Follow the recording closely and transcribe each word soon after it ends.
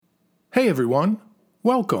Hey everyone,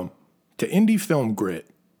 welcome to Indie Film Grit,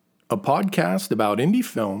 a podcast about indie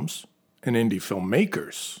films and indie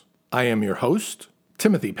filmmakers. I am your host,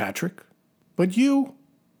 Timothy Patrick, but you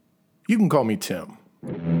can call me Tim.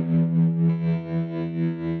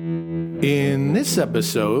 In this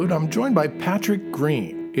episode, I'm joined by Patrick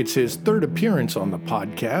Green. It's his third appearance on the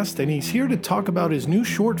podcast, and he's here to talk about his new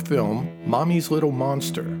short film, Mommy's Little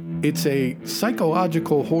Monster. It's a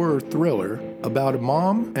psychological horror thriller about a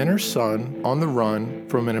mom and her son on the run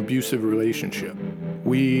from an abusive relationship.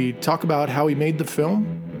 We talk about how he made the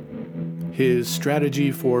film, his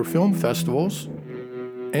strategy for film festivals,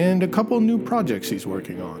 and a couple new projects he's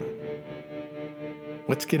working on.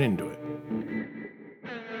 Let's get into it.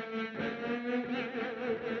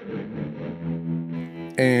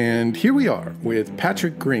 And here we are with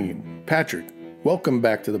Patrick Green. Patrick, welcome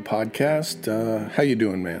back to the podcast. How you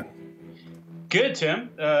doing, man? Good,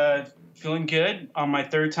 Tim. Feeling good on my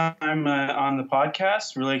third time on the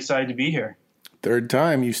podcast. Really excited to be here. Third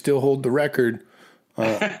time. You still hold the record.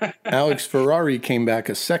 Alex Ferrari came back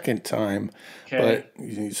a second time, but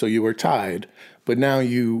so you were tied. But now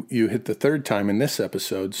you hit the third time in this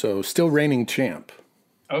episode, so still reigning champ.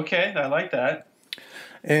 Okay, I like that.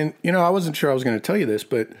 And, I wasn't sure I was going to tell you this,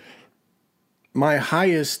 but my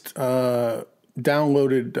highest downloaded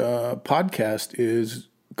podcast is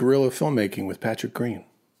Guerrilla Filmmaking with Patrick Green.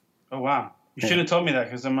 Oh, wow. You should have told me that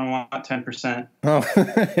because I'm going to want 10%. Oh,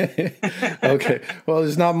 okay. Well,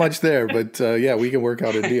 there's not much there, but yeah, we can work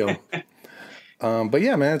out a deal. But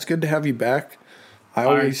yeah, man, it's good to have you back. I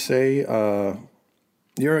always say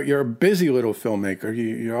you're a busy little filmmaker.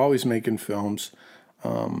 You're always making films,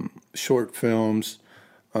 short films.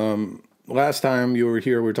 Last time you were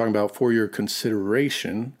here, we were talking about For Your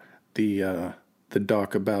Consideration, the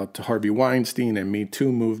doc about Harvey Weinstein and Me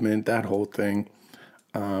Too movement, that whole thing,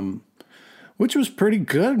 which was pretty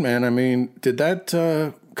good, man. I mean, did that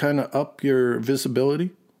kind of up your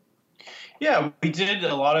visibility? Yeah, we did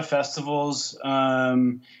a lot of festivals,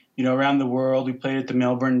 around the world. We played at the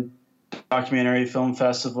Melbourne Documentary Film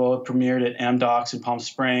Festival. It premiered at AmDocs in Palm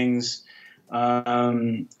Springs.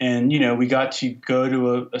 And we got to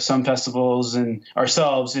go to some festivals and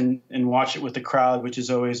ourselves and watch it with the crowd, which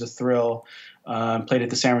is always a thrill. Played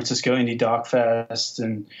at the San Francisco Indie Doc Fest,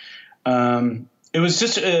 and it was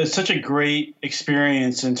just such a great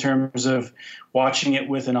experience in terms of watching it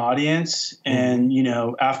with an audience, and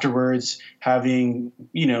afterwards having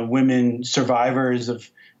women survivors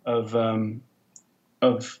of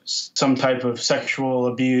some type of sexual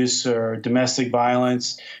abuse or domestic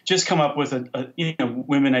violence, just come up with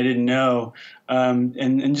women I didn't know,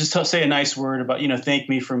 and just say a nice word about, thank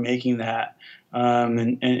me for making that,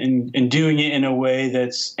 and doing it in a way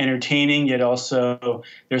that's entertaining, yet also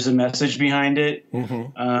there's a message behind it.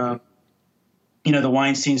 Mm-hmm. The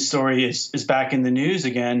Weinstein story is back in the news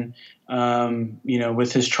again,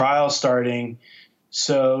 with his trial starting.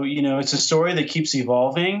 So, it's a story that keeps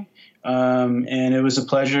evolving. And it was a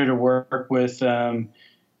pleasure to work with, film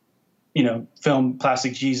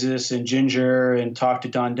Plastic Jesus and Ginger, and talk to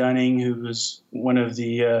Dawn Dunning, who was one of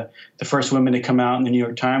the first women to come out in the New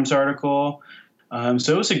York Times article.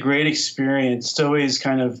 So it was a great experience. It's always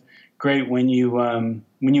kind of great when you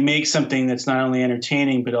make something that's not only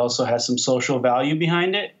entertaining, but also has some social value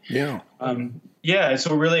behind it. Yeah. So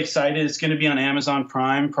we're really excited. It's going to be on Amazon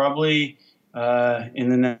Prime probably in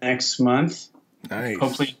the next month. Nice.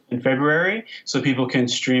 Hopefully in February, so people can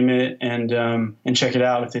stream it and check it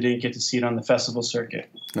out if they didn't get to see it on the festival circuit.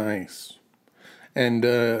 Nice. And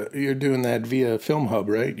you're doing that via Film Hub,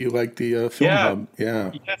 right? You like the Film Hub?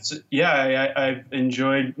 Yeah. Yes. Yeah, I've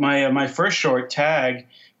enjoyed my first short, Tag,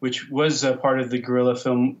 which was a part of the Guerrilla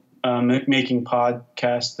Film Making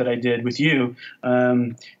podcast that I did with you.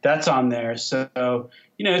 That's on there. So,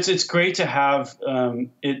 it's great to have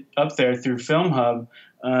it up there through Film Hub.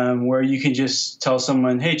 Where you can just tell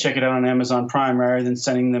someone, hey, check it out on Amazon Prime, rather than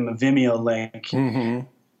sending them a Vimeo link. Mm-hmm.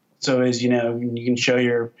 So as you can show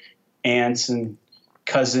your aunts and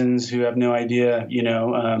cousins who have no idea,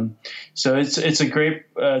 so it's a great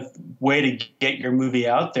way to get your movie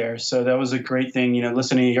out there. So that was a great thing.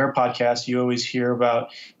 Listening to your podcast, you always hear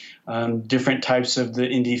about different types of the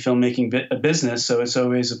indie filmmaking business. So it's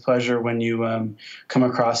always a pleasure when you come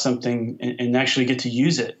across something and actually get to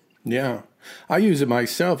use it. Yeah. I use it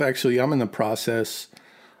myself. Actually, I'm in the process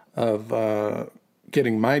of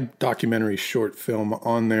getting my documentary short film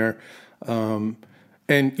on there. And,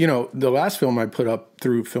 the last film I put up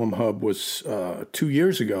through Film Hub was 2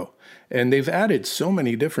 years ago. And they've added so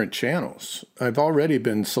many different channels. I've already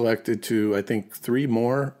been selected to, I think, 3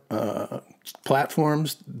 more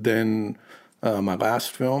platforms than my last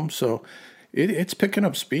film. So it's picking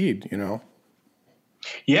up speed, you know.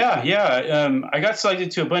 Yeah. I got selected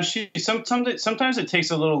to a bunch. Sometimes it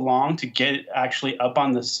takes a little long to get actually up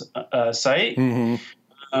on this site.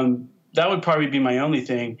 Mm-hmm. That would probably be my only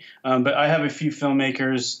thing. But I have a few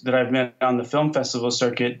filmmakers that I've met on the film festival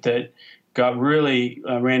circuit that got really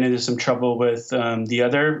ran into some trouble with the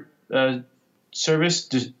other service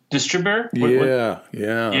distributor. Yeah.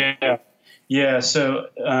 So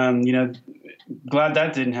glad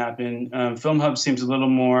that didn't happen. Film Hub seems a little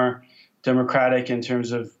more democratic in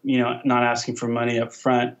terms of not asking for money up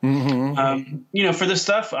front. Mm-hmm. For the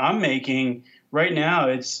stuff I'm making right now,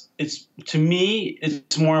 it's to me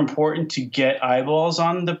it's more important to get eyeballs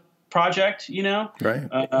on the project, Right.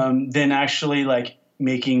 Than actually like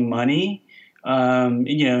making money. And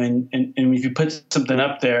if you put something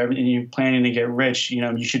up there and you're planning to get rich,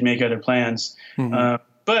 you should make other plans. Mm-hmm.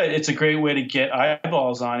 But it's a great way to get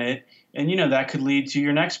eyeballs on it. And, that could lead to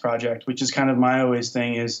your next project, which is kind of my always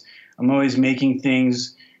thing is I'm always making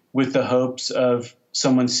things with the hopes of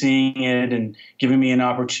someone seeing it and giving me an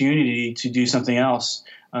opportunity to do something else.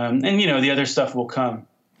 And the other stuff will come.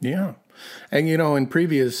 Yeah. And, in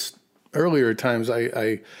earlier times,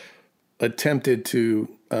 I attempted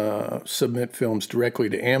to submit films directly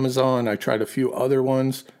to Amazon. I tried a few other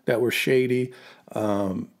ones that were shady.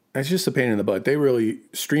 It's just a pain in the butt. They really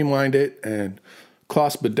streamlined it, and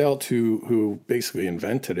Klaus Badelt, who basically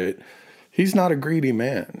invented it, he's not a greedy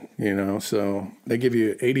man, so they give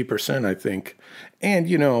you 80%, I think. And,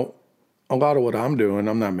 a lot of what I'm doing,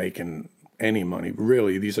 I'm not making any money,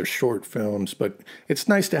 really. These are short films, but it's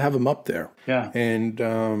nice to have them up there. Yeah.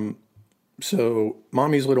 And so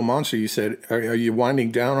Mommy's Little Monster, you said, are you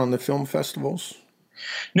winding down on the film festivals?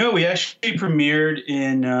 No, we actually premiered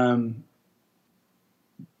in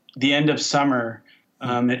the end of summer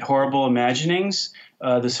at Horrible Imaginings,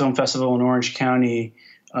 the film festival in Orange County.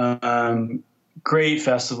 Great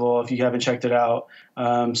festival if you haven't checked it out.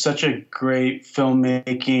 Such a great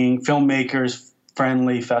filmmakers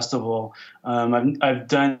friendly festival. I've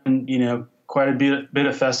done quite a bit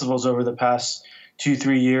of festivals over the past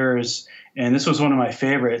 2-3 years, and this was one of my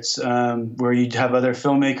favorites, where you'd have other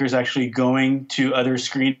filmmakers actually going to other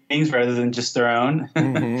screenings rather than just their own.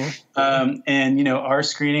 Mm-hmm. And our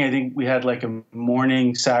screening, I think we had like a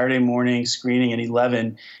Saturday morning screening at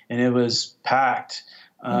 11, and it was packed.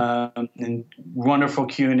 And wonderful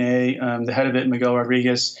Q&A. The head of it, Miguel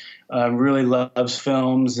Rodriguez, really loves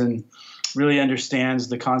films and really understands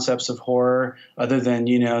the concepts of horror, other than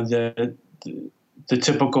the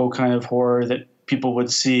typical kind of horror that people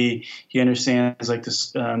would see. He understands like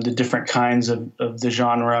this, the different kinds of the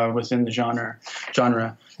genre within the genre.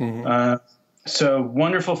 Mm-hmm. So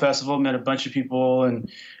wonderful festival. Met a bunch of people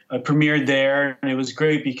and premiered there, and it was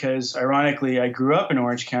great because, ironically, I grew up in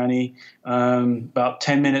Orange County, about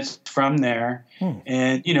 10 minutes from there.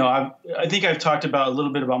 And I think I've talked about a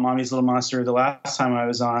little bit about Mommy's Little Monster the last time I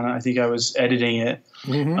was on. I think I was editing it.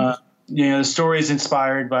 Mm-hmm. The story is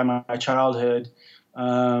inspired by my childhood,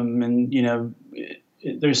 and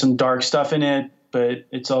there's some dark stuff in it, but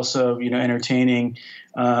it's also entertaining.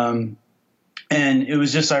 And it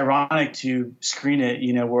was just ironic to screen it,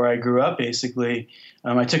 where I grew up, basically.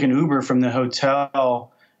 I took an Uber from the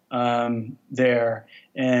hotel there,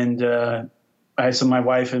 and I had my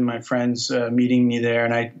wife and my friends meeting me there,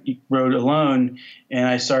 and I rode alone, and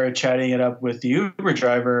I started chatting it up with the Uber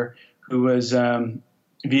driver, who was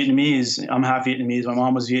Vietnamese. I'm half Vietnamese. My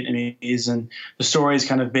mom was Vietnamese, and the story is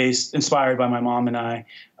kind of inspired by my mom and I.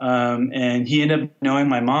 And he ended up knowing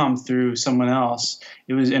my mom through someone else.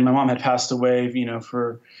 And my mom had passed away,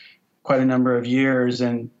 for quite a number of years.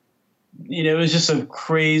 And, it was just it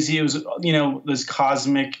was, those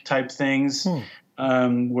cosmic type things,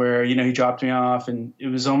 where, he dropped me off, and it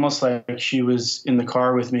was almost like she was in the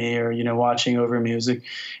car with me, or, watching over music.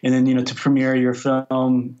 And then, to premiere your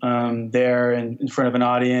film there and in front of an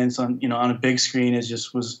audience on a big screen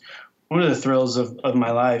was one of the thrills of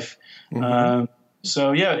my life. Mm-hmm.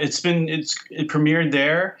 So yeah, it premiered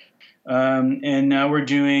there. And now we're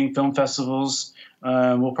doing film festivals.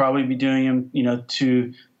 We'll probably be doing them,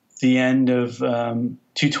 to the end of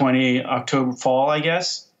 220 October, fall, I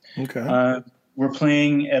guess. Okay. We're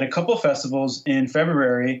playing at a couple of festivals in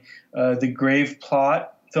February, the Grave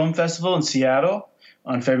Plot Film Festival in Seattle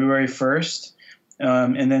on February 1st,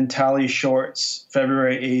 and then Tally Shorts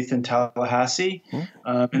February 8th in Tallahassee.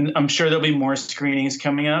 And I'm sure there'll be more screenings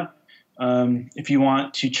coming up. If you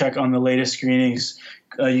want to check on the latest screenings,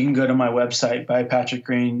 you can go to my website,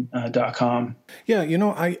 bypatrickgreen.com.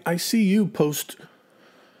 Yeah, I see you post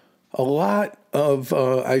a lot of,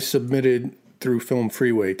 I submitted through Film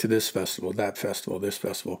Freeway to this festival, that festival, this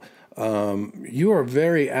festival. You are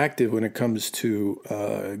very active when it comes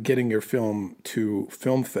to getting your film to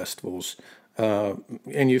film festivals.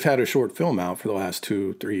 And you've had a short film out for the last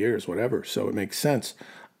 2-3 years, whatever, so it makes sense.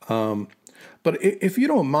 But if you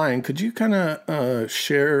don't mind, could you kind of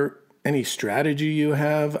share any strategy you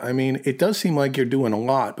have? I mean, it does seem like you're doing a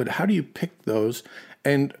lot, but how do you pick those?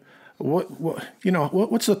 And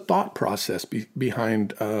what's the thought process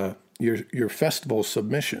behind your festival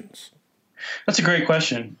submissions? That's a great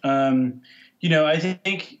question. I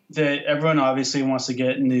think that everyone obviously wants to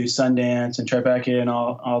get into Sundance and Tribeca and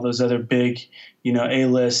all those other big,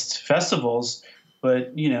 A-list festivals.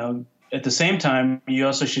 But, at the same time, you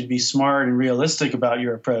also should be smart and realistic about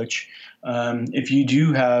your approach. If you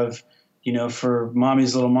do have, for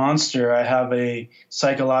Mommy's Little Monster, I have a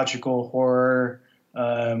psychological horror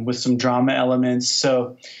with some drama elements.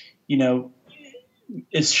 So,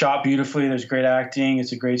 it's shot beautifully. There's great acting.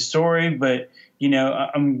 It's a great story, but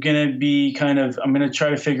I'm going to try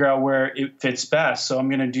to figure out where it fits best. So I'm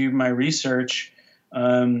going to do my research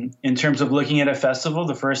in terms of looking at a festival.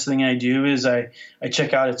 The first thing I do is I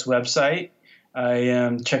check out its website.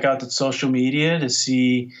 I check out the social media to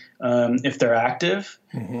see if they're active.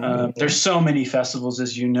 There's so many festivals,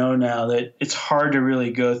 as you know now, that it's hard to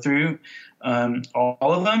really go through all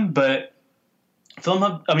of them, but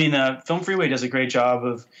Film Freeway does a great job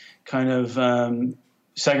of kind of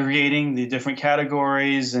segregating the different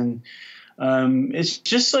categories, and it's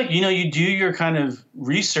just like you do your kind of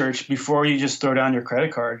research before you just throw down your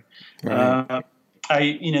credit card. Right.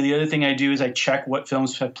 The other thing I do is I check what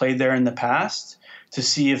films have played there in the past to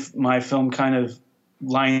see if my film kind of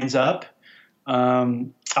lines up.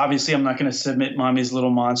 Obviously, I'm not going to submit Mommy's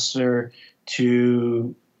Little Monster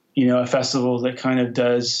to a festival that kind of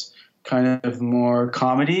does kind of more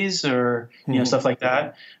comedies or stuff like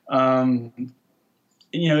that.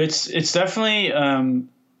 It's definitely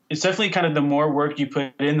kind of the more work you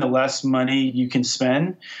put in, the less money you can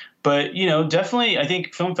spend. But definitely, I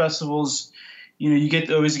think film festivals, you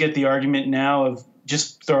always get the argument now of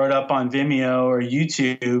just throw it up on Vimeo or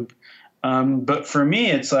YouTube. But for me,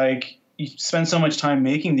 it's like you spend so much time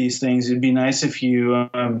making these things. It'd be nice if you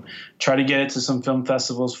try to get it to some film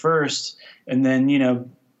festivals first, and then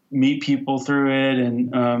meet people through it,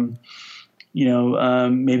 and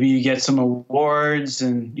maybe you get some awards.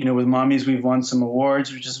 And with Mommies, we've won some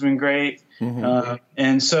awards, which has been great.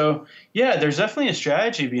 And so there's definitely a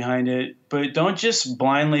strategy behind it, but don't just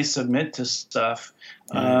blindly submit to stuff.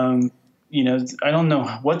 I don't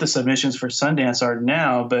know what the submissions for Sundance are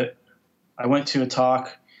now, but I went to a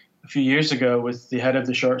talk a few years ago with the head of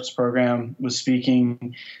the shorts program was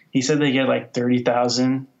speaking. He said they get like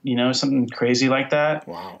 30,000, something crazy like that.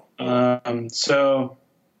 Wow. So,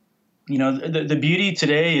 the beauty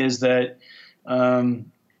today is that the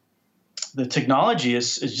technology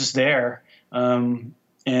is just there. And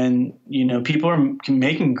people are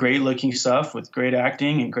making great looking stuff with great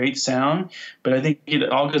acting and great sound, but I think it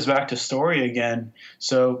all goes back to story again.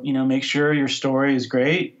 So, make sure your story is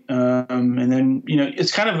great. And then,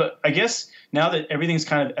 it's kind of, I guess now that everything's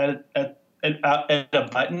kind of at a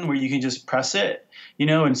button where you can just press it,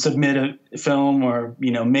 and submit a film or,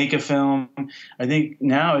 make a film. I think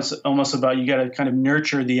now it's almost about, you got to kind of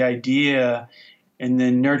nurture the idea and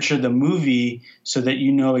then nurture the movie so that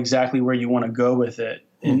exactly where you want to go with it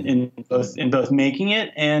in both making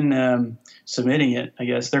it and submitting it. I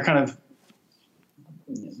guess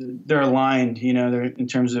they're aligned, they're in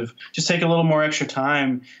terms of just take a little more extra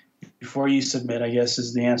time before you submit, I guess,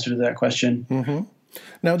 is the answer to that question. Mm-hmm.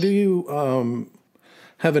 Now, do you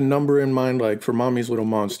have a number in mind, like for Mommy's Little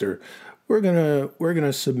Monster, we're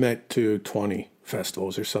gonna submit to 20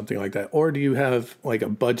 festivals or something like that? Or do you have like a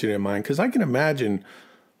budget in mind? Because I can imagine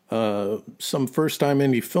some first-time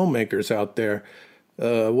indie filmmakers out there,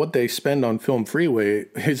 what they spend on Film Freeway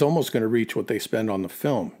is almost going to reach what they spend on the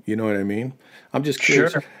film. You know what I mean? I'm just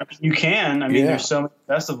curious. Sure. You can. There's so many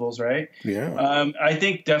festivals, right? Yeah. I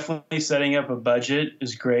think definitely setting up a budget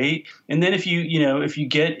is great. And then if you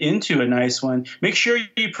get into a nice one, make sure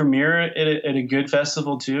you premiere it at a good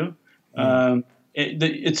festival too.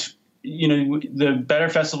 It's the better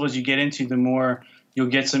festivals you get into, the more you'll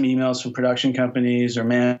get some emails from production companies or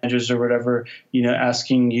managers or whatever,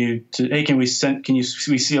 asking you to, hey, can we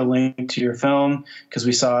see a link to your film because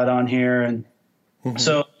we saw it on here. And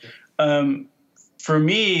so for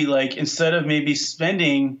me, like, instead of maybe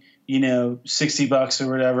spending, $60 or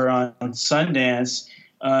whatever on Sundance,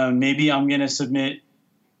 maybe I'm going to submit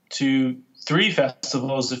to 3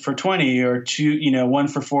 festivals for 20 or 2, one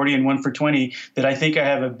for 40 and one for 20 that I think I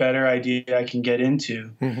have a better idea I can get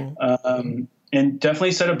into. and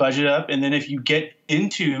definitely set a budget up. And then if you get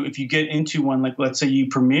into one, like let's say you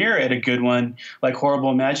premiere at a good one, like Horrible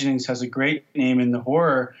Imaginings has a great name in the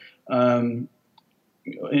horror in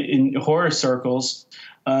horror circles.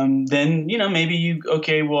 Then maybe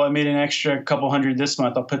I made an extra couple hundred this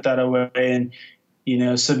month. I'll put that away and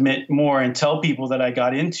submit more and tell people that I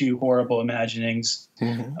got into Horrible Imaginings.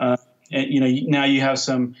 Mm-hmm. And now you have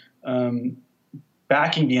some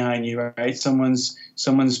backing behind you, right? Someone's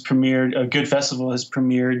premiered, a good festival has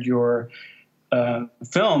premiered your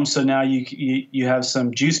film, so now you have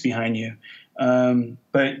some juice behind you.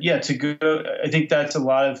 But yeah, I think that's a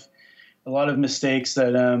lot of mistakes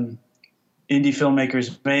that indie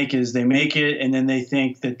filmmakers make is they make it and then they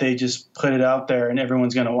think that they just put it out there and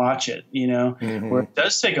everyone's going to watch it, Mm-hmm. where it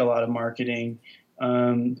does take a lot of marketing.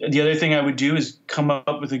 The other thing I would do is come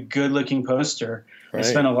up with a good looking poster. Right. I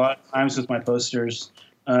spend a lot of times with my posters.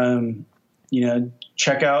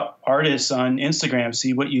 Check out artists on Instagram,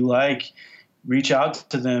 see what you like, reach out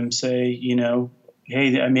to them, say,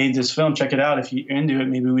 hey, I made this film, check it out. If you're into it,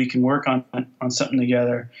 maybe we can work on something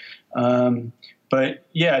together. But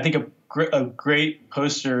yeah, I think a great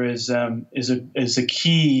poster is a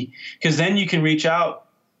key, because then you can reach out.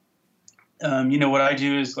 What I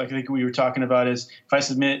do is, like I think we were talking about, is if I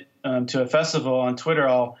submit to a festival on Twitter,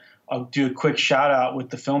 I'll do a quick shout out with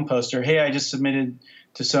the film poster. Hey, I just submitted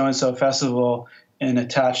to so-and-so festival, and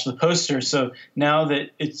attach the poster. So now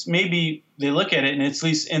that it's, maybe they look at it and it's at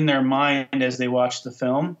least in their mind as they watch the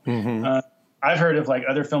film. Mm-hmm. I've heard of like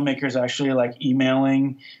other filmmakers actually like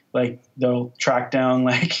emailing, like they'll track down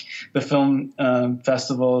like the film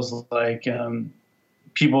festivals, like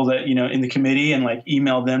people that, in the committee, and like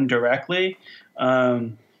email them directly.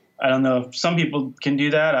 I don't know if some people can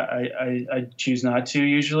do that. I choose not to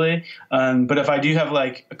usually. But if I do have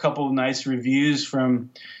like a couple of nice reviews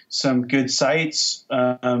from some good sites,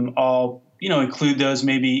 I'll, include those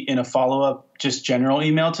maybe in a follow-up, just general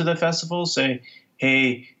email to the festival. Say,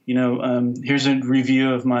 hey, here's a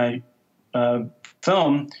review of my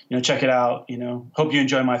film, check it out, hope you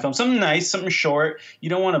enjoy my film. Something nice, something short.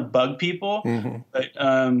 You don't want to bug people, Mm-hmm. but,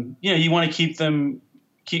 you want to keep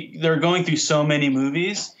they're going through so many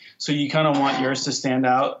movies. So you kind of want yours to stand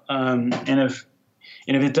out. And if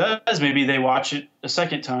it does, maybe they watch it a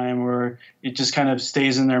second time, or it just kind of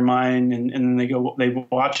stays in their mind, and then they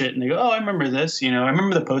watch it and they go, oh, I remember this, I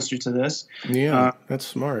remember the poster to this. Yeah, that's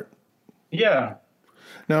smart. Yeah.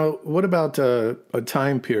 Now, what about a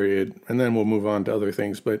time period? And then we'll move on to other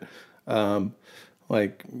things. But Mommy's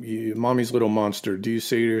Little Monster, do you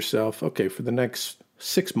say to yourself, okay, for the next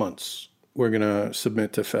 6 months, we're going to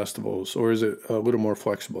submit to festivals, or is it a little more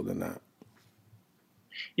flexible than that?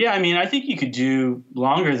 Yeah, I think you could do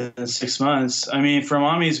longer than 6 months. For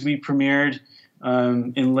Mommy's, we premiered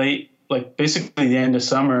in late, like basically the end of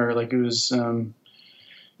summer, like it was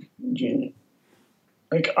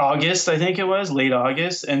like August, I think it was, late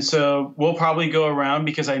August. And so we'll probably go around,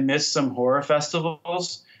 because I missed some horror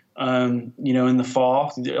festivals, in the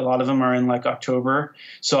fall. A lot of them are in like October.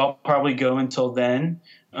 So I'll probably go until then.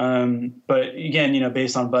 But again,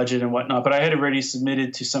 based on budget and whatnot. But I had already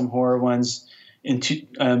submitted to some horror ones in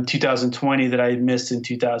 2020 that I had missed in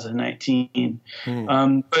 2019.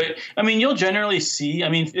 But you'll generally see.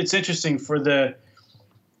 It's interesting for the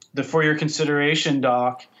For Your Consideration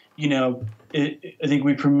doc. I think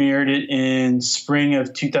we premiered it in spring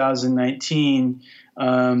of 2019 at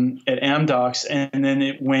Amdocs, and then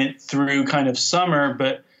it went through kind of summer.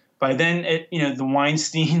 But by then, the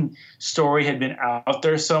Weinstein story had been out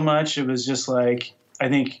there so much. It was just like, I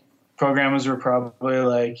think programmers were probably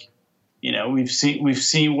like, we've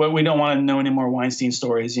seen what, we don't want to know any more Weinstein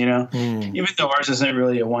stories, even though ours isn't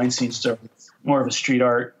really a Weinstein story, it's more of a street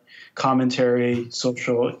art commentary,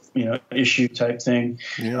 social, issue type thing.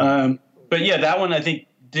 Yeah. But yeah, that one I think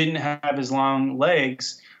didn't have as long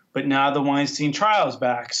legs, but now the Weinstein trial's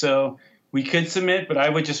back. So we could submit, but I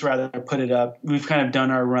would just rather put it up. We've kind of done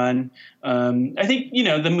our run. I think,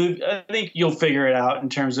 the movie, I think you'll figure it out in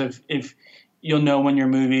terms of if you'll know when your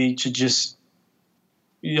movie should just,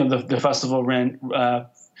 the festival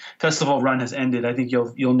run has ended. I think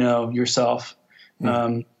you'll know yourself.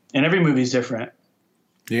 And every movie's different.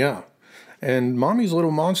 Yeah. And Mommy's Little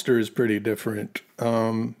Monster is pretty different.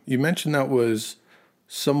 You mentioned that was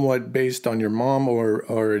somewhat based on your mom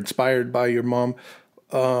or inspired by your mom.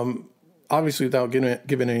 Obviously, without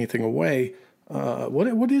giving anything away,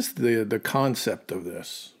 what is the concept of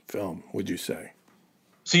this film, would you say?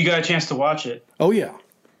 So you got a chance to watch it? Oh, yeah.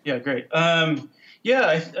 Yeah, great. I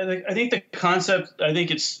think the concept, I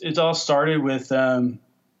think it's all started with,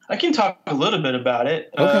 I I can talk a little bit about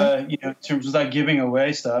it, Okay. in terms without giving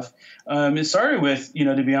away stuff. It started with,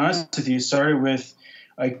 to be honest with you, it started with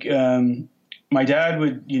like my dad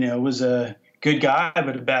was a good guy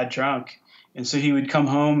but a bad drunk, and so he would come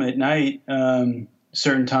home at night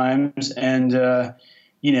certain times and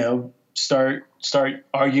start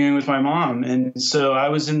arguing with my mom, and so I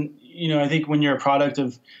was in. I think when you're a product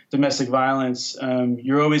of domestic violence,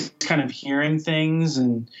 you're always kind of hearing things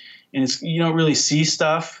and you don't really see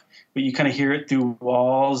stuff, but you kind of hear it through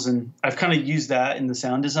walls. And I've kind of used that in the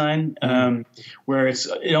sound design, where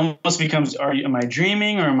it almost becomes, am I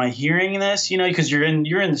dreaming or am I hearing this? Because you're in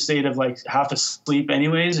the state of like half asleep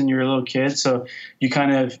anyways, and you're a little kid, so you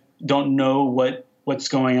kind of don't know what's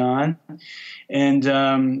going on. And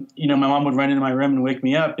my mom would run into my room and wake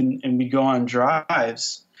me up, and we'd go on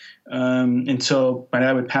drives until my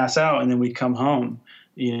dad would pass out, and then we'd come home.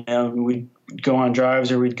 We'd go on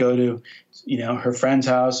drives, or we'd go to, her friend's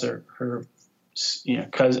house or her,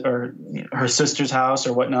 cousin or her sister's house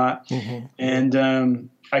or whatnot. Mm-hmm. And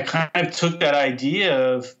I kind of took that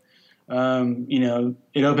idea of,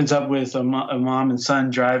 it opens up with a mom and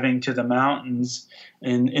son driving to the mountains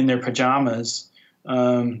in their pajamas.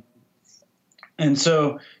 And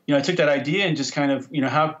so, I took that idea and just kind of,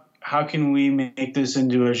 how can we make this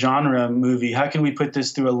into a genre movie? How can we put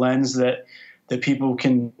this through a lens that people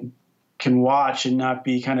can watch and not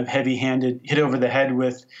be kind of heavy-handed, hit over the head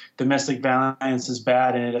with domestic violence is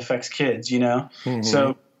bad and it affects kids, Mm-hmm.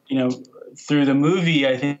 So, through the movie,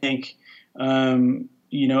 I think, I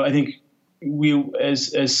think we,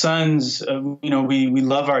 as sons, we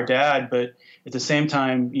love our dad, but at the same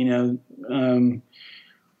time,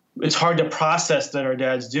 it's hard to process that our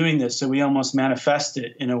dad's doing this. So we almost manifest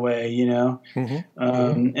it in a way,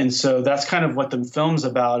 Mm-hmm. And so that's kind of what the film's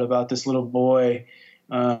about this little boy,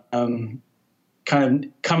 kind of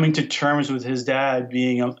coming to terms with his dad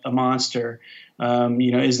being a monster.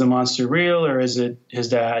 Is the monster real or is it his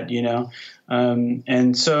dad,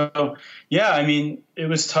 and so, yeah, I mean, it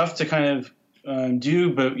was tough to kind of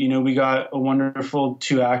do, but, we got a wonderful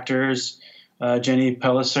two actors, Jenny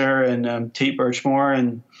Pellicer and Tate Birchmore.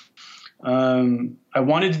 And I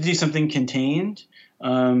wanted to do something contained.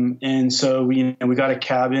 And so we got a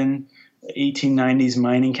cabin, 1890s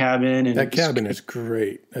mining cabin. And that cabin is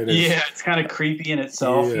great. Yeah, it's kind of creepy in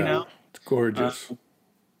itself, It's gorgeous.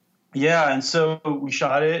 Yeah, and so we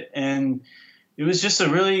shot it, and it was just a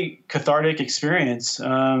really cathartic experience.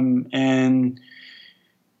 And,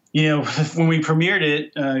 when we premiered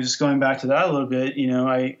it, just going back to that a little bit,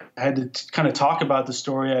 I had to kind of talk about the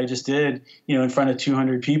story I just did, in front of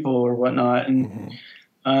 200 people or whatnot. And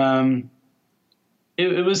mm-hmm.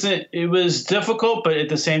 It was difficult, but at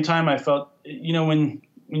the same time, I felt, when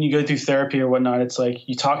you go through therapy or whatnot, it's like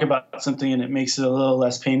you talk about something and it makes it a little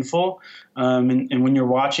less painful. And when you're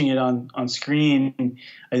watching it on screen,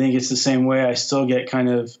 I think it's the same way. I still get kind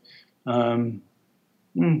of,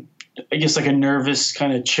 I guess like a nervous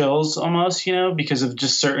kind of chills almost, because of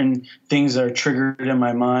just certain things that are triggered in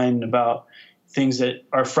my mind about things that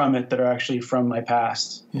are from it that are actually from my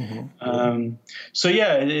past. Mm-hmm. So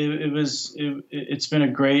yeah, it's been a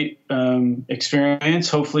great experience.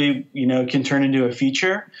 Hopefully, it can turn into a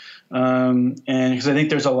feature. And because I think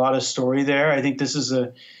there's a lot of story there. I think this is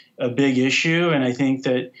a big issue. And I think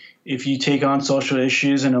that if you take on social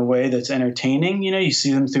issues in a way that's entertaining, you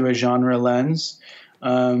see them through a genre lens,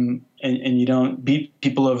 and you don't beat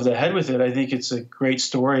people over the head with it. I think it's a great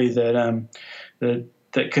story that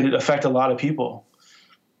could affect a lot of people.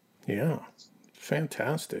 Yeah,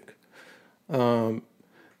 fantastic. Now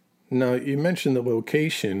you mentioned the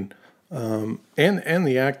location and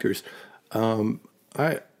the actors.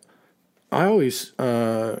 I always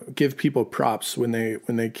give people props when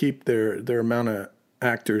they keep their amount of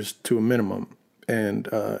actors to a minimum, and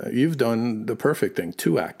you've done the perfect thing.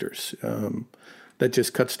 2 actors. That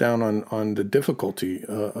just cuts down on the difficulty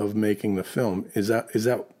of making the film. Is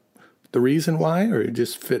that the reason why, or it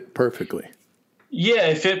just fit perfectly? Yeah,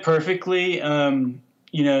 it fit perfectly.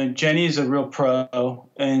 Jenny's a real pro,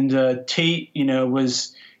 and Tate,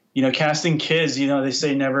 was, casting kids. They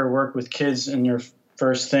say never work with kids in your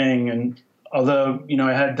first thing. And although,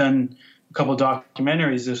 I had done a couple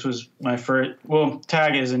documentaries, this was my first. Well,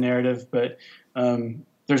 Tag is a narrative, but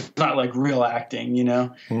there's not like real acting,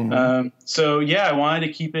 Mm-hmm. So yeah, I wanted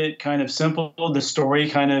to keep it kind of simple. The story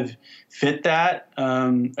kind of fit that.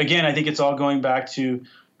 Again, I think it's all going back to,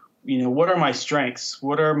 what are my strengths?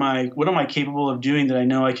 What am I capable of doing that I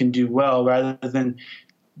know I can do well, rather than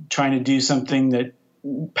trying to do something that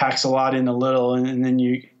packs a lot in a little and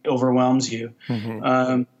then overwhelms you.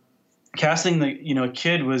 Mm-hmm. Casting a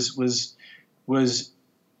kid was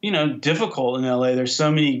difficult in LA. There's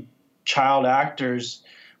so many child actors,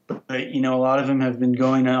 but a lot of them have been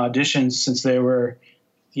going to auditions since they were,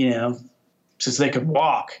 since they could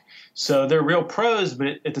walk. So they're real pros,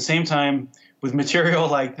 but at the same time, with material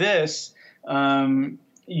like this,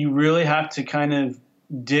 you really have to kind of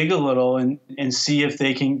dig a little and see if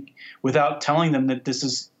they can, without telling them that this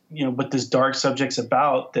is, what this dark subject's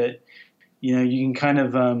about, that, you can kind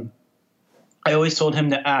of, I always told him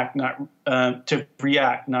to act, to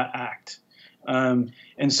react, not act. And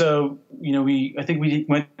so, I think we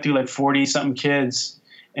went through like 40 something kids,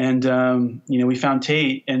 and, we found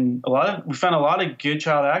Tate, and we found a lot of good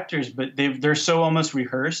child actors, but they're so almost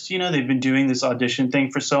rehearsed, they've been doing this audition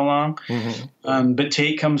thing for so long. Mm-hmm. But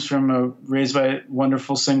Tate comes from raised by a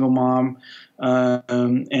wonderful single mom.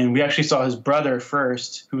 And we actually saw his brother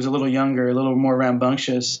first, who was a little younger, a little more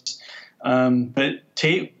rambunctious. But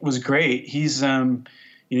Tate was great. He's been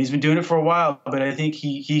doing it for a while, but I think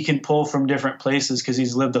he can pull from different places because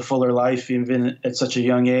he's lived a fuller life even at such a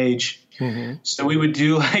young age. Mm-hmm. So we would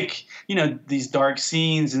do these dark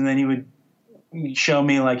scenes, and then he would show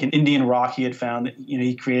me like an Indian rock he had found that,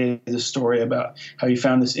 he created this story about how he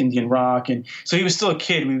found this Indian rock. And so he was still a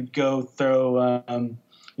kid. We would go throw,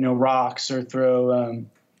 rocks or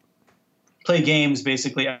play games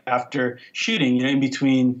basically after shooting, in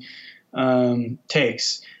between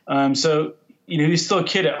takes. So, he was still a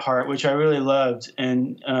kid at heart, which I really loved.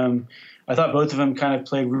 And I thought both of them kind of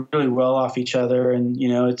played really well off each other. And,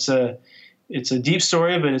 it's a deep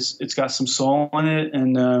story, but it's got some soul in it,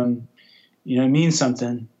 and, it means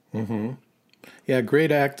something. Mm-hmm. Yeah,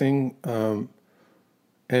 great acting.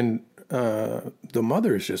 And the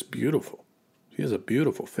mother is just beautiful. She has a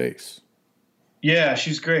beautiful face. Yeah,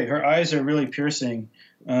 she's great. Her eyes are really piercing.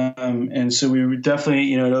 And so we would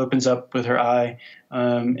definitely, it opens up with her eye.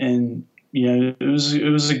 And, it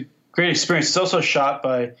was a great experience. It's also shot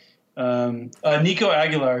by Nico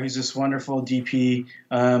Aguilar, who's this wonderful DP.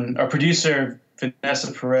 Our producer,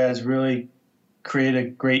 Vanessa Perez, really created a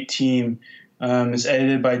great team. It's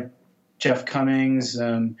edited by Jeff Cummings.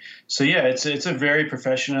 So yeah, it's a very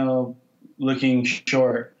professional looking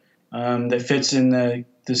short that fits in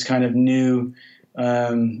this kind of new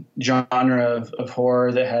genre of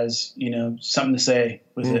horror that has, something to say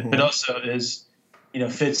with mm-hmm. it, but also is,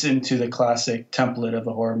 fits into the classic template of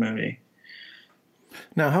a horror movie.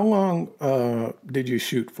 Now, how long did you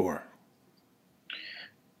shoot for?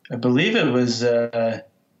 I believe it was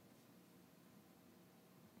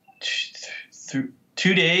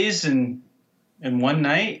 2 days and one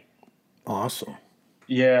night. Awesome.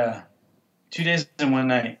 Yeah. 2 days and one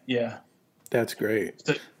night. Yeah. That's great.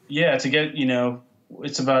 So, yeah. To get,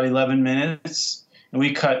 it's about 11 minutes, and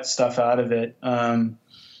we cut stuff out of it.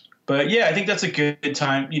 But yeah, I think that's a good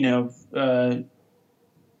time,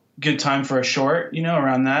 good time for a short,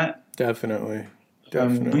 around that. Definitely.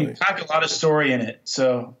 We pack a lot of story in it.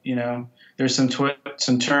 So, there's some twists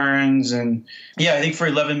and turns, and yeah, I think for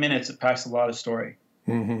 11 minutes, it packs a lot of story.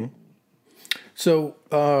 Mm-hmm. So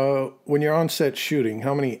when you're on set shooting,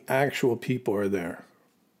 how many actual people are there?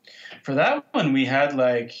 For that one, we had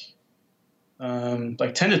like 10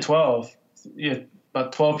 to 12. Yeah,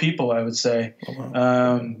 about 12 people, I would say. Oh,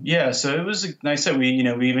 wow. Yeah, so it was nice that we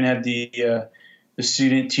even had the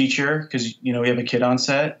student teacher, because, we have a kid on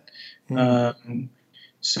set. Mm-hmm.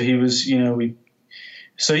 So he was,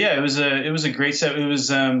 so yeah, it was a great set. It was,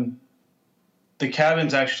 the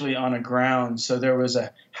cabin's actually on a ground, so there was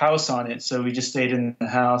a house on it. So we just stayed in the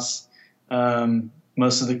house.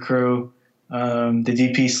 Most of the crew, the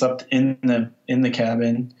DP slept in the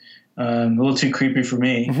cabin. A little too creepy for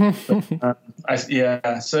me. But,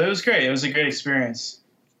 so it was great. It was a great experience.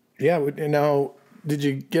 Yeah. Now, did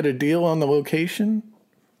you get a deal on the location,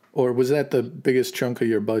 or was that the biggest chunk of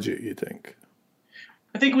your budget, you think?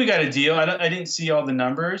 I think we got a deal. I didn't see all the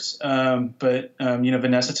numbers, but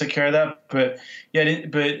Vanessa took care of that. But yeah,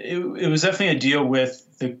 it was definitely a deal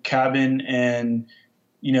with the cabin and,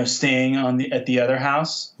 staying at the other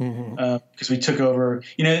house, because we took over.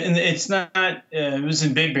 And it's not. It was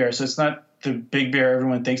in Big Bear, so it's not the Big Bear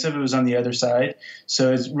everyone thinks of. It was on the other side,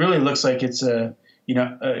 so it really looks like it's a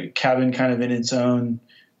cabin kind of in its own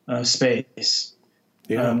space.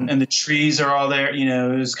 Yeah. And the trees are all there.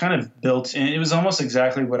 It was kind of built in. It was almost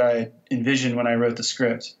exactly what I envisioned when I wrote the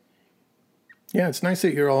script. Yeah, it's nice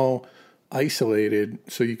that you're all isolated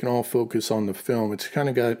so you can all focus on the film. It's kind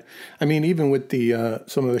of got, even with the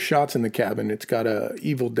some of the shots in the cabin, it's got a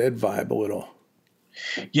Evil Dead vibe a little.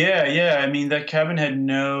 Yeah. That cabin had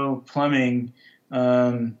no plumbing.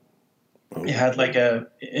 It had like an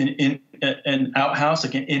outhouse,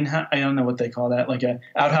 like an in-house. I don't know what they call that, like an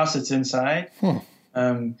outhouse that's inside.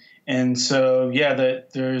 And And so, yeah,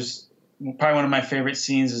 there's probably one of my favorite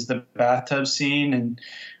scenes is the bathtub scene. And,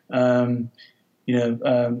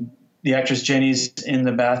 the actress Jenny's in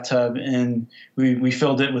the bathtub, and we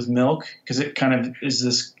filled it with milk because it kind of is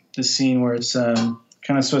this scene where it's kind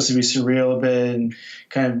of supposed to be surreal a bit, and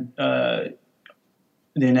kind of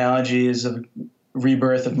the analogy is of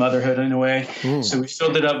rebirth of motherhood in a way. So we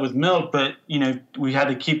filled it up with milk, but we had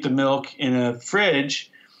to keep the milk in a fridge,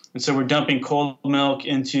 and so we're dumping cold milk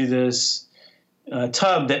into this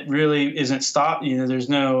tub that really isn't stopped. There's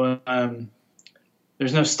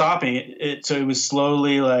no stopping it. So it was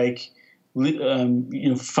slowly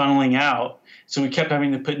funneling out. So we kept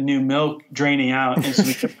having to put new milk draining out, and so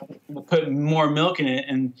we kept putting more milk in it.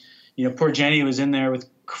 And poor Jenny was in there with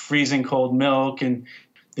freezing cold milk, and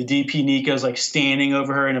the DP Nico's standing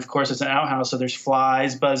over her, and of course it's an outhouse, so there's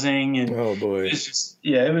flies buzzing, and oh boy, it's just,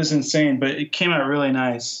 it was insane, but it came out really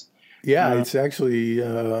nice. Yeah, it's actually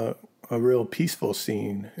a real peaceful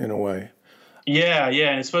scene in a way. Yeah,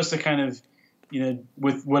 and it's supposed to kind of,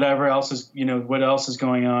 with whatever else is, what else is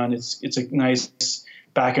going on, it's a nice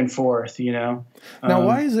back and forth, Now,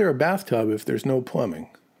 why is there a bathtub if there's no plumbing?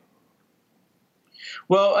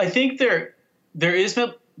 Well, I think there is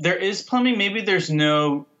plumbing. Maybe there's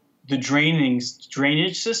the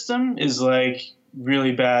drainage system is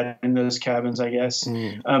really bad in those cabins, I guess.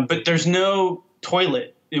 But there's no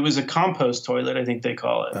toilet. It was a compost toilet, I think they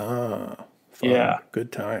call it. Ah, fun. Yeah.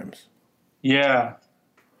 Good times. Yeah.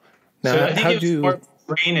 Now, so I think it was more a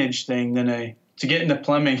drainage thing than to get into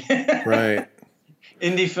plumbing. Right.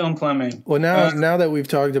 Indie film plumbing. Well, now that we've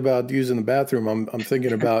talked about using the bathroom, I'm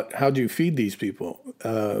thinking about how do you feed these people?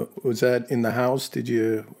 Was that in the house? Did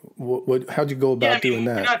you? How'd you go about doing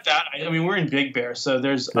that? Not that. We're in Big Bear, so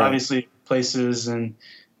there's obviously places, and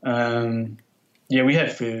we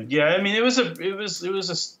had food. Yeah, it was a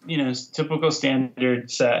typical standard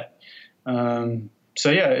set.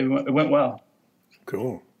 It went well.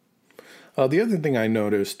 Cool. The other thing I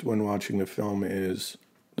noticed when watching the film is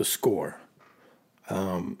the score.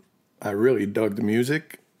 I really dug the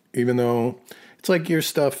music, even though it's like your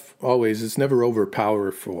stuff always, it's never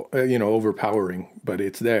overpowering, but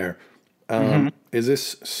it's there. Is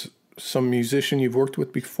this some musician you've worked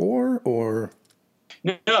with before, or?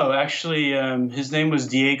 No, actually, his name was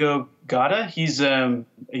Diego Gata. He's a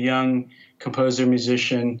young composer,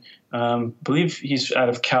 musician. Believe he's out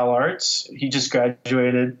of Cal Arts. He just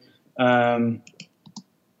graduated.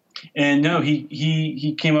 And no,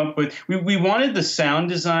 he came up with, we wanted the sound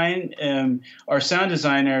design. Our sound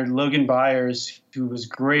designer, Logan Byers, who was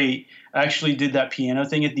great, actually did that piano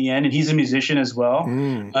thing at the end, and he's a musician as well.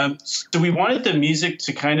 So we wanted the music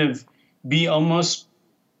to kind of be almost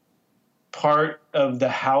part of the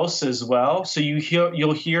house as well. So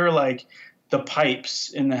you'll hear the pipes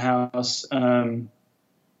in the house,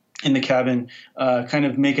 in the cabin, kind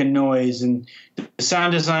of make a noise, and the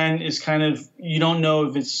sound design is kind of, you don't know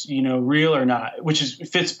if it's real or not, which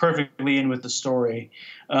fits perfectly in with the story,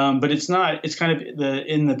 but it's not. It's kind of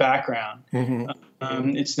in the background.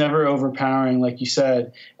 It's never overpowering, like you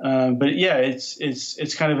said, but yeah,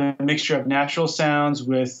 it's kind of a mixture of natural sounds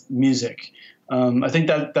with music. I think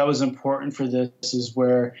that was important for this, is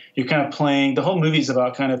where you're kind of playing. The whole movie is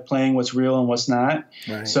about kind of playing what's real and what's not.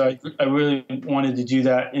 Right. So I really wanted to do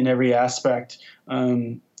that in every aspect,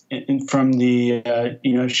 and from the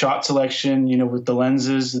shot selection, with the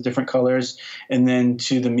lenses, the different colors, and then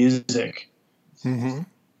to the music. Mm-hmm.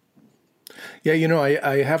 Yeah,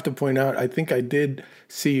 I have to point out, I think I did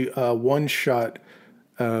see one shot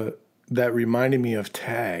that reminded me of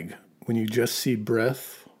Tag, when you just see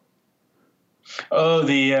breath. Oh,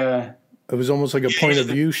 it was almost like a point of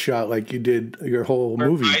view shot, like you did your whole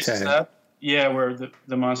movie Tag. Up. Yeah, where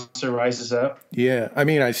the monster rises up. Yeah, I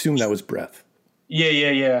assume that was breath.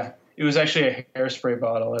 Yeah. It was actually a hairspray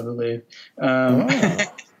bottle, I believe.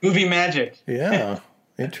 Movie magic. Yeah,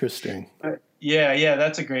 interesting. Yeah,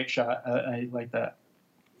 that's a great shot. I like that.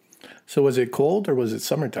 So was it cold or was it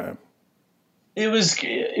summertime? It was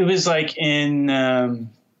in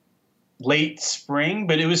late spring,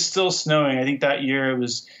 but it was still snowing. I think that year it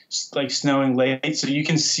was snowing late, so you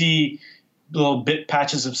can see little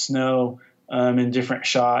patches of snow in different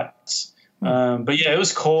shots. But yeah, it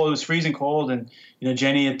was cold. It was freezing cold, and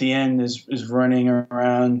Jenny at the end is running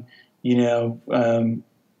around,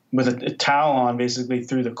 with a towel on, basically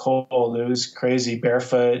through the cold. It was crazy,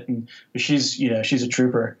 barefoot, and she's a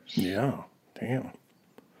trooper. Yeah, damn,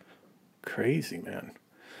 crazy, man.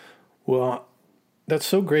 Well, that's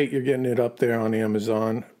so great you're getting it up there on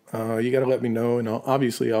Amazon. You got to let me know, and I'll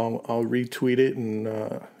retweet it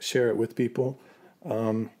and share it with people.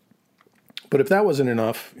 But if that wasn't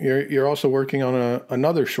enough, you're also working on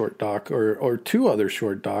another short doc or two other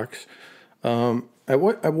short docs. At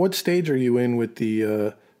what stage are you in with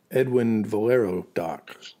the Edwin Valero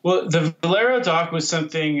doc? Well, the Valero doc was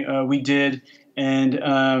something we did, and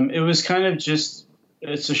it was kind of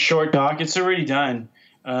it's a short doc. It's already done.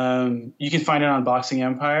 You can find it on Boxing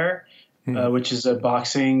Empire, which is a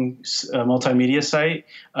boxing multimedia site,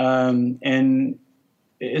 and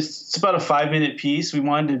it's about a 5-minute piece. We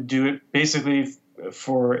wanted to do it basically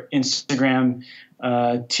for Instagram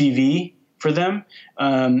TV for them.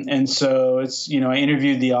 And so I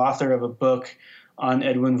interviewed the author of a book on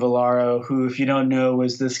Edwin Valero, who, if you don't know,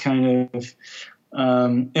 was this kind of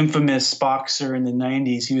infamous boxer in the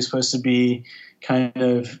 90s. He was supposed to be kind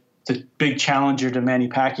of the big challenger to Manny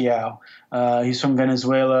Pacquiao. He's from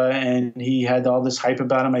Venezuela, and he had all this hype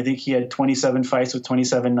about him. I think he had 27 fights with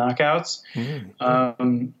 27 knockouts.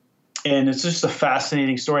 And it's just a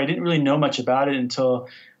fascinating story. I didn't really know much about it until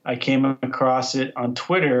I came across it on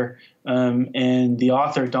Twitter. And the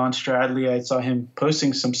author, Don Stradley, I saw him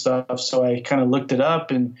posting some stuff. So I kind of looked it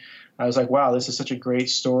up, and I was like, wow, this is such a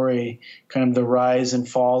great story, kind of the rise and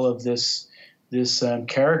fall of this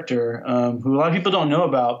character who a lot of people don't know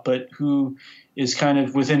about, but who is kind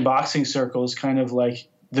of within boxing circles, kind of like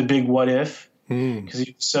the big what if, because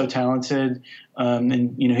he's so talented.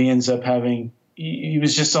 And, he ends up he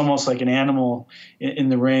was just almost like an animal in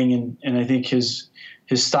the ring. And I think his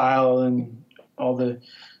style and all the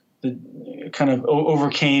kind of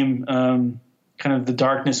overcame, kind of the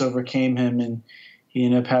darkness overcame him, and he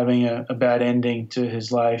ended up having a bad ending to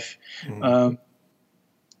his life.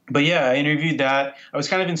 But yeah, I interviewed that. I was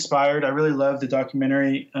kind of inspired. I really loved the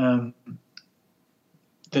documentary.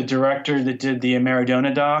 The director that did the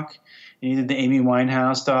Maradona doc, and he did the Amy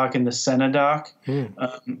Winehouse doc and the Senna doc.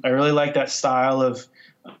 I really like that style of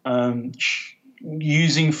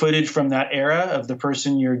using footage from that era of the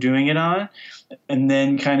person you're doing it on, and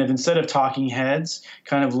then kind of, instead of talking heads,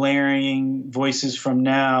 kind of layering voices from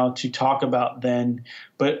now to talk about then,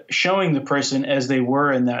 but showing the person as they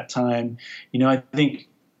were in that time. I think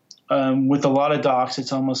with a lot of docs,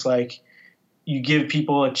 it's almost like you give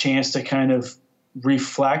people a chance to kind of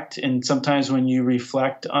reflect. And sometimes when you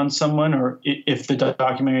reflect on someone, or if the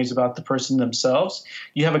documentary is about the person themselves,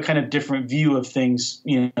 you have a kind of different view of things,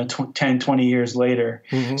 10, 20 years later.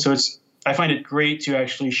 So I find it great to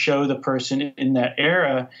actually show the person in that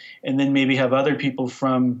era, and then maybe have other people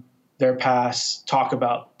from their past talk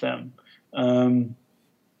about them. In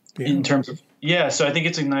terms of, so I think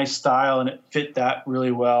it's a nice style, and it fit that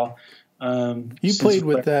really well. You played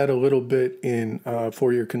with that a little bit in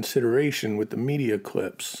For Your Consideration with the media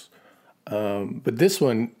clips. But this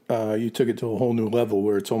one, you took it to a whole new level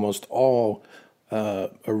where it's almost all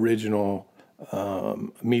original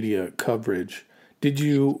media coverage.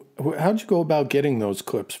 How'd you go about getting those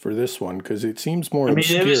clips for this one? Because it seems more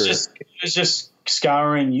obscure. It was just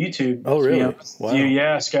scouring YouTube. Oh, really? Wow.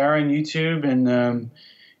 Yeah, scouring YouTube and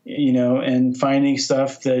and finding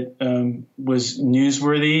stuff that was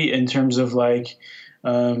newsworthy in terms of like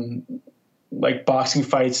boxing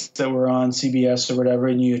fights that were on CBS or whatever,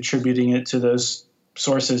 and you attributing it to those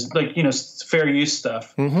sources, like, fair use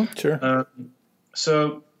stuff. Sure.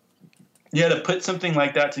 So yeah, to put something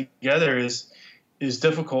like that together is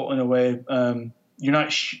difficult in a way. You're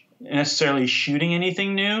not necessarily shooting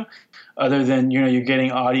anything new other than, you're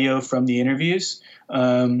getting audio from the interviews.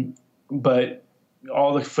 But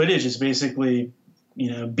all the footage is basically,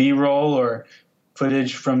 B-roll or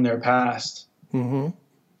footage from their past. With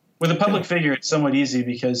a public figure, it's somewhat easy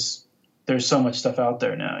because there's so much stuff out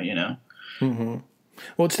there now, Well,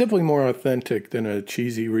 it's definitely more authentic than a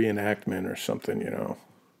cheesy reenactment or something,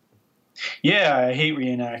 Yeah, I hate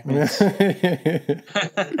reenactments.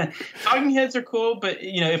 Talking heads are cool, but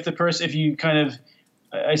if you kind of,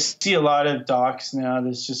 I see a lot of docs now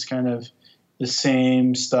that's just kind of the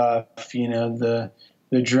same stuff, the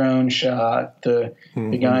drone shot, the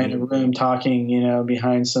guy in a room talking,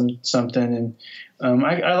 behind something. And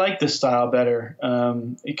I like this style better.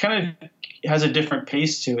 It kind of has a different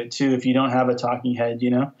pace to it too if you don't have a talking head,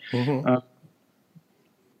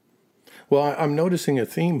 Well, I'm noticing a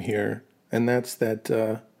theme here, and that's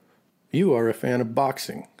that you are a fan of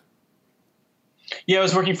boxing. Yeah, I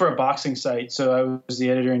was working for a boxing site, so I was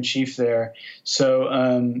the editor-in-chief there.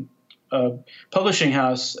 So publishing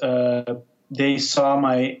house, they saw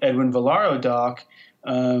my Edwin Valero doc,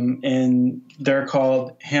 and they're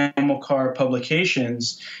called Hamilcar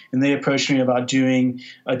Publications, and they approached me about doing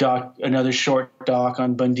another short doc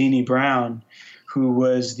on Bundini Brown, who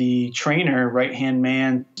was the trainer, right-hand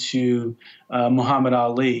man to Muhammad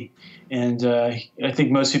Ali. And I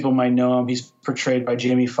think most people might know him. He's portrayed by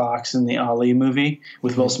Jamie Foxx in the Ali movie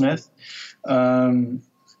with Will Smith.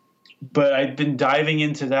 But I've been diving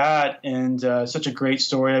into that, and such a great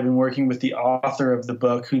story. I've been working with the author of the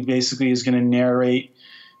book, who basically is going to narrate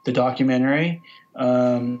the documentary.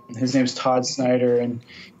 His name's Todd Snyder, and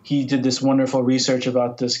he did this wonderful research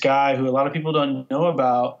about this guy who a lot of people don't know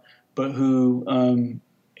about, but who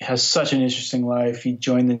has such an interesting life. He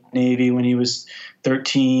joined the Navy when he was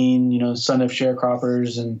 13, son of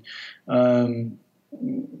sharecroppers, and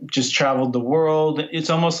just traveled the world. It's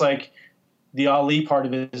almost like the Ali part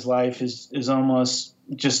of his life is almost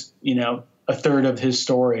just, a third of his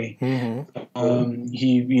story. He,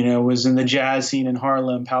 was in the jazz scene in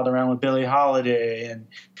Harlem, palled around with Billie Holiday, and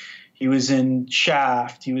he was in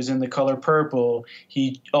Shaft. He was in The Color Purple.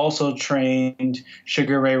 He also trained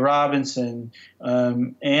Sugar Ray Robinson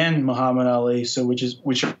and Muhammad Ali,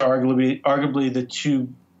 which are arguably the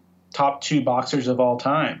top two boxers of all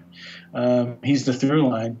time. He's the through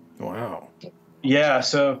line. Wow. Yeah,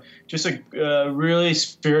 so just a really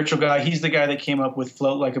spiritual guy. He's the guy that came up with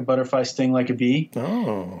float like a butterfly, sting like a bee.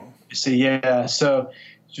 Oh. So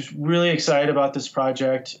just really excited about this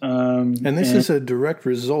project. And this is a direct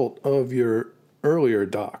result of your earlier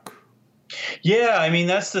doc. Yeah, I mean,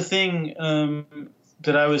 that's the thing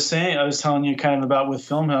that I was telling you kind of about with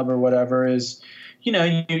Film Hub or whatever is,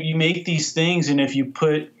 you make these things, and if you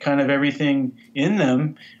put kind of everything in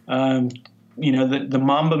them, the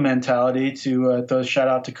Mamba mentality, to throw a shout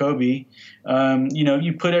out to Kobe,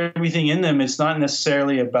 you put everything in them. It's not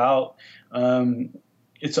necessarily about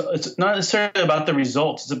it's not necessarily about the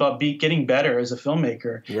results. It's about getting better as a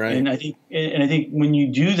filmmaker. Right. And I think when you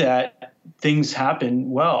do that, things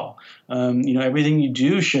happen well. Everything you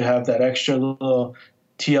do should have that extra little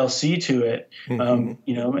TLC to it.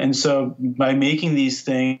 And so by making these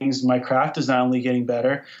things, my craft is not only getting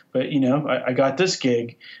better, but, I got this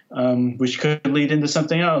gig, which could lead into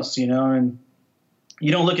something else, and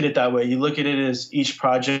you don't look at it that way. You look at it as each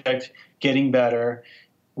project getting better,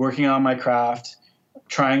 working on my craft,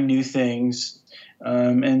 trying new things.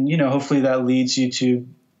 And, hopefully that leads you to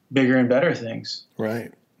bigger and better things.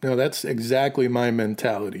 Right. No, that's exactly my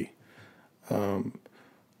mentality.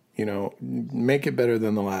 Make it better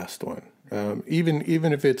than the last one.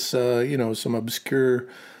 Even if it's, some obscure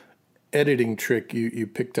editing trick you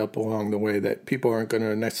picked up along the way that people aren't going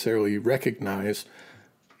to necessarily recognize,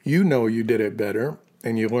 you did it better,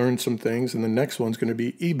 and you learned some things, and the next one's going to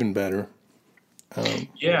be even better.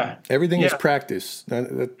 Everything is practice.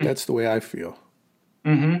 That's the way I feel.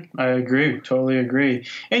 I agree. Totally agree.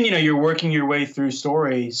 And, you're working your way through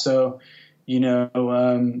story. So,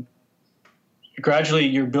 gradually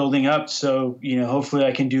you're building up. So, hopefully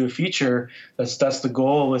I can do a feature. That's the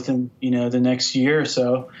goal within, the next year or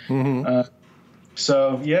so. I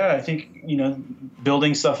think,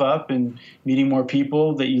 building stuff up and meeting more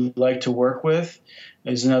people that you like to work with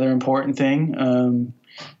is another important thing.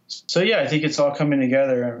 I think it's all coming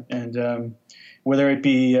together, and whether it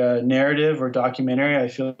be narrative or documentary, I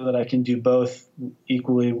feel that I can do both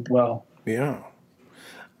equally well. Yeah.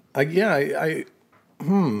 I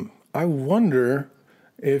wonder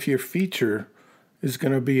if your feature is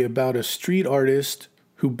going to be about a street artist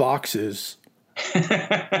who boxes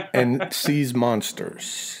and sees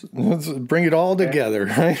monsters. Let's bring it all together,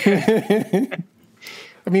 right?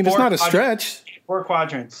 I mean, it's not a stretch. 4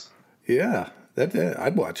 quadrants. Yeah,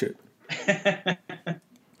 I'd watch it.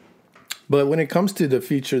 But when it comes to the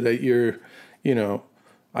feature that you're,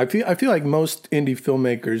 I feel like most indie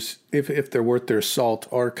filmmakers, if they're worth their salt,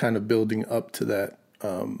 are kind of building up to that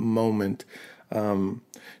moment. Do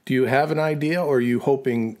you have an idea, or are you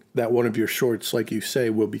hoping that one of your shorts, like you say,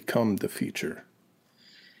 will become the feature?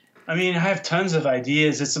 I mean, I have tons of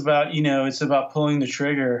ideas. It's about pulling the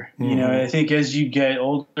trigger. I think as you get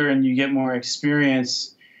older and you get more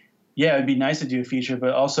experience, it'd be nice to do a feature,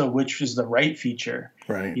 but also which is the right feature.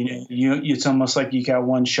 Right. It's almost like you got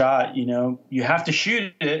one shot. You have to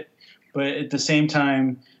shoot it, but at the same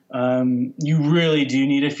time, you really do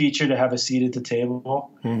need a feature to have a seat at the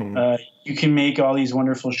table. You can make all these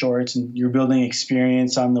wonderful shorts, and you're building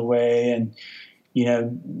experience on the way, and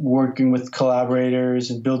working with collaborators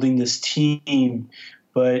and building this team.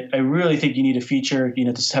 But I really think you need a feature,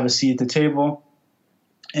 to have a seat at the table.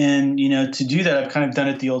 And, to do that, I've kind of done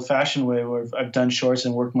it the old-fashioned way, where I've done shorts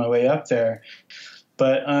and worked my way up there.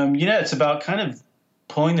 But, it's about kind of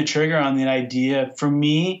pulling the trigger on the idea. For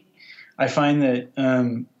me, I find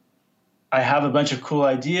that I have a bunch of cool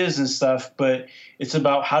ideas and stuff, but it's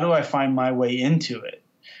about how do I find my way into it.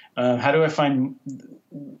 How do I find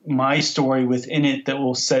my story within it that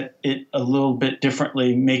will set it a little bit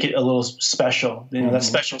differently, make it a little special, that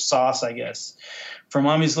special sauce, I guess. For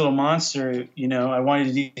Mommy's Little Monster, I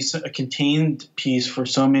wanted to do a contained piece for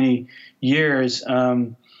so many years.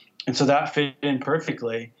 And so that fit in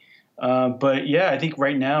perfectly. But yeah, I think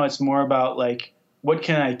right now it's more about like, what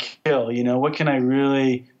can I kill? What can I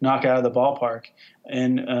really knock out of the ballpark?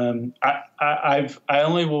 And I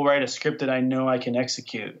only will write a script that I know I can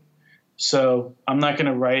execute. So I'm not going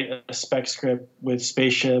to write a spec script with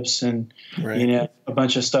spaceships and a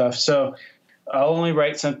bunch of stuff. So I'll only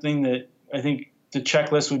write something that I think the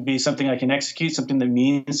checklist would be something I can execute, something that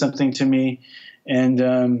means something to me,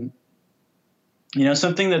 and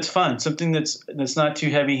something that's fun, something that's not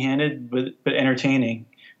too heavy-handed, but entertaining,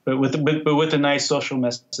 but with a nice social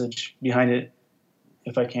message behind it,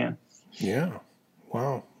 if I can. Yeah.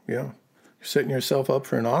 Wow. Yeah. You're setting yourself up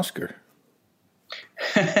for an Oscar.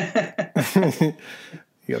 You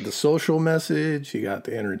got the social message, you got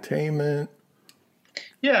the entertainment.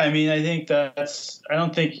 Yeah, I mean, I think I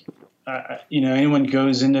don't think anyone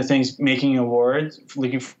goes into things making awards,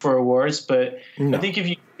 looking for awards, but no. I think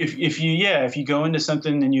if you go into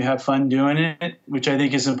something and you have fun doing it, which I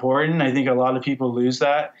think is important, I think a lot of people lose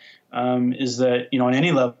that. Is that on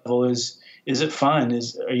any level is it fun?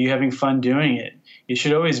 Are you having fun doing it? It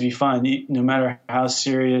should always be fun, no matter how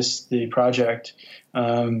serious the project.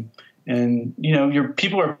 And your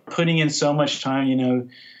people are putting in so much time.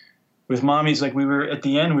 With Mommy's, like we were at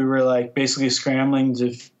the end, we were like basically scrambling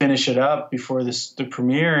to finish it up before the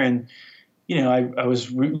premiere, and I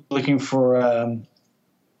was looking for a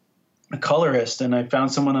colorist, and I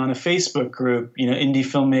found someone on a Facebook group, indie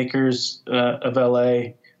filmmakers of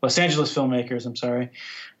Los Angeles filmmakers. I'm sorry.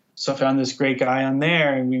 So I found this great guy on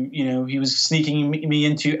there, and he was sneaking me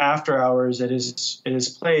into after hours at his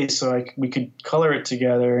place, so we could color it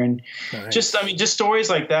together, and nice. just stories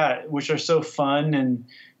like that, which are so fun, and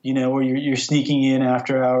where you're sneaking in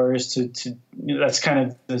after hours to that's kind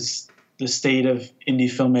of the state of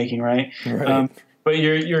indie filmmaking, right? But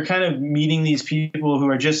you're kind of meeting these people who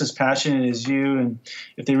are just as passionate as you, and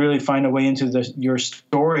if they really find a way into your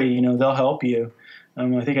story, they'll help you.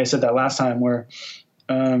 I think I said that last time, where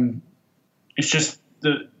it's just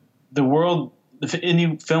the world, the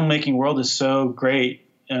indie filmmaking world is so great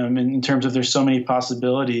in terms of there's so many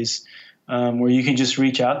possibilities where you can just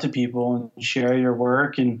reach out to people and share your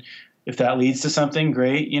work, and if that leads to something,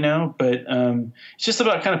 great, But it's just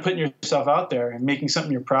about kind of putting yourself out there and making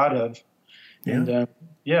something you're proud of. Yeah.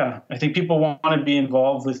 And I think people want to be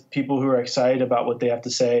involved with people who are excited about what they have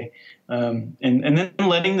to say, and then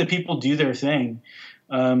letting the people do their thing.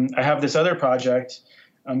 I have this other project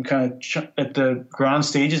I'm kind of at the ground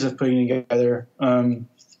stages of putting together.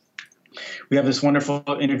 We have this wonderful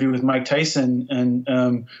interview with Mike Tyson,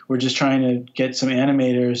 and we're just trying to get some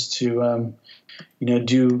animators to,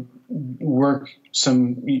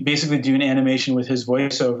 basically do an animation with his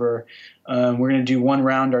voiceover. We're going to do one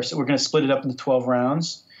round. We're going to split it up into 12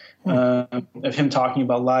 rounds of him talking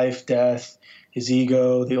about life, death, his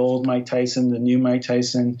ego, the old Mike Tyson, the new Mike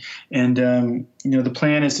Tyson. And, the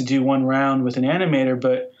plan is to do one round with an animator,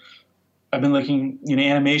 but I've been looking,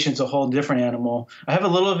 animation's a whole different animal. I have a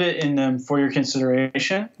little of it in For Your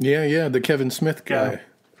Consideration. Yeah, the Kevin Smith guy.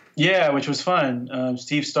 Yeah, which was fun,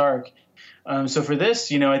 Steve Stark. So for this,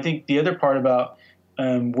 I think the other part about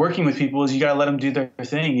working with people is you got to let them do their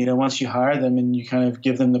thing. Once you hire them and you kind of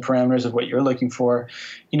give them the parameters of what you're looking for,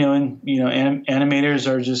 animators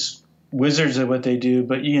are just wizards at what they do,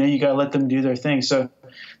 but you got to let them do their thing. So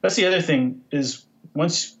that's the other thing is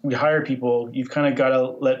once we hire people, you've kind of got to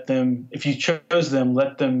let them, if you chose them,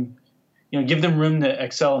 let them, give them room to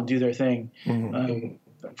excel and do their thing.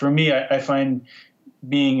 Mm-hmm. For me, I find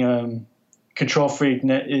being control freak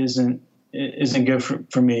isn't good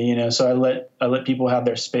for me, so I let people have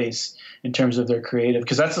their space in terms of their creative,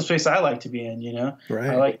 because that's the space I like to be in,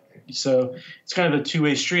 Right. So it's kind of a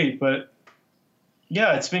two-way street, but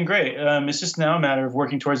yeah, it's been great. It's just now a matter of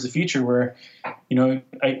working towards the future where,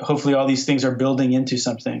 hopefully all these things are building into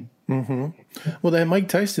something. Mm-hmm. Well, that Mike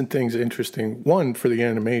Tyson thing's interesting. One, for the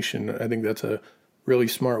animation, I think that's a really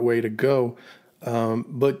smart way to go.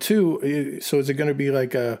 But two, so is it going to be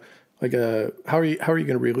like a how are you going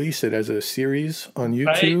to release it, as a series on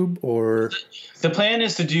YouTube or? The plan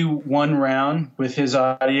is to do one round with his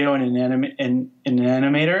audio and an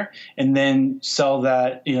animator, and then sell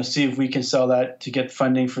that. See if we can sell that to get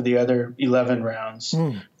funding for the other 11 rounds.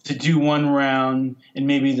 To do one round and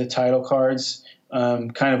maybe the title cards,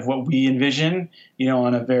 kind of what we envision,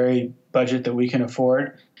 on a very budget that we can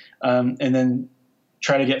afford, and then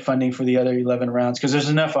try to get funding for the other 11 rounds, because there's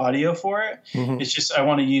enough audio for it. Mm-hmm. It's just I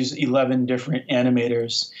want to use 11 different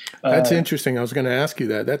animators. That's interesting. I was going to ask you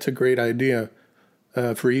that. That's a great idea.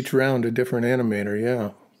 For each round, a different animator.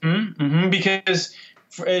 Yeah. Mm-hmm. Because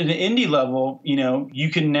for at an indie level, you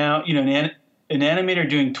can now, an animator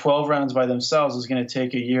doing 12 rounds by themselves is going to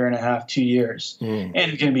take 1.5 years, 2 years, and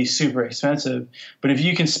it's going to be super expensive. But if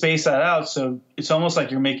you can space that out, so it's almost like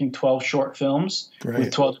you're making 12 short films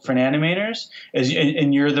with 12 different animators,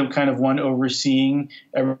 and you're the kind of one overseeing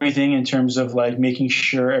everything in terms of like making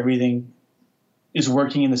sure everything is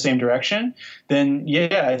working in the same direction, then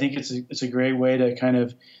I think it's a great way to kind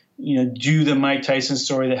of, do the Mike Tyson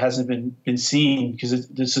story that hasn't been seen, because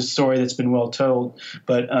it's a story that's been well told.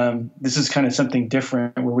 But this is kind of something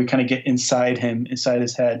different where we kind of get inside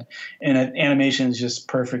his head, and animation is just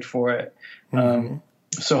perfect for it. Mm-hmm.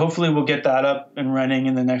 So hopefully we'll get that up and running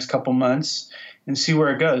in the next couple months and see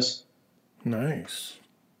where it goes. Nice.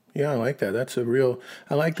 Yeah, I like that.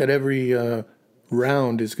 I like that every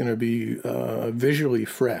round is going to be visually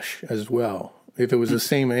fresh as well. If it was the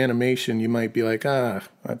same animation, you might be like, I've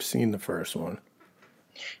seen the first one.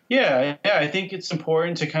 Yeah, I think it's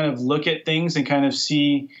important to kind of look at things and kind of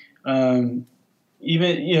see,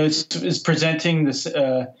 it's presenting this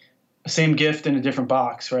same gift in a different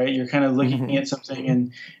box, right? You're kind of looking at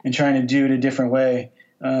something and trying to do it a different way,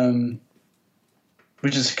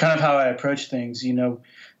 which is kind of how I approach things.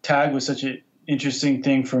 Tag was such an interesting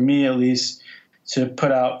thing for me, at least, to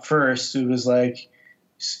put out first. It was like,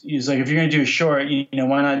 if you're going to do a short,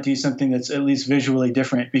 why not do something that's at least visually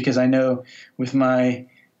different? Because I know with my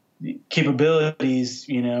capabilities,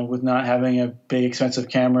 with not having a big expensive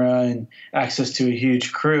camera and access to a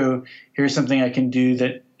huge crew, here's something I can do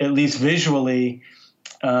that at least visually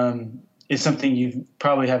is something you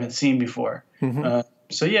probably haven't seen before. Mm-hmm.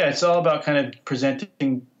 It's all about kind of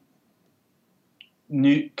presenting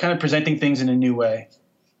things in a new way.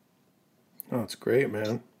 Oh, that's great,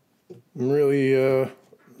 man. I'm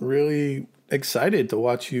really excited to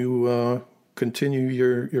watch you continue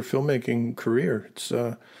your filmmaking career.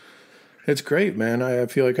 It's great, man. I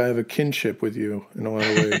feel like I have a kinship with you in a lot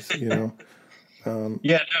of ways.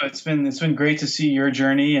 It's been great to see your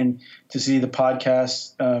journey and to see the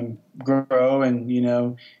podcast grow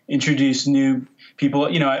and introduce new people.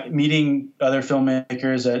 Meeting other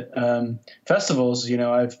filmmakers at festivals.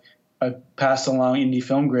 I've passed along Indie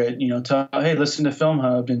Film Grit. Hey, listen to Film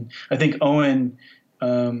Hub, and I think Owen,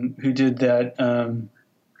 who did that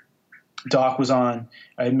doc, was on.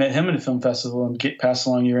 I met him at a film festival and passed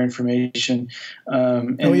along your information.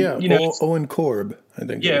 Owen Korb, I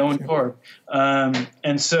think. Yeah, Owen Korb.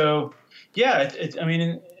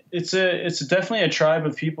 It's definitely a tribe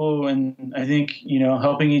of people, and I think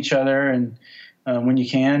helping each other and when you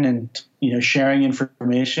can, and sharing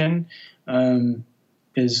information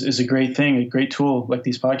is a great thing, a great tool like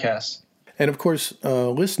these podcasts. And of course,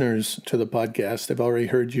 listeners to the podcast have already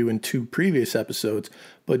heard you in 2 previous episodes,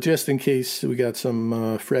 but just in case we got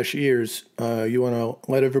some fresh ears, you want to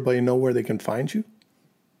let everybody know where they can find you?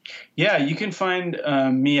 Yeah, you can find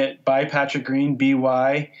me at By Patrick Green,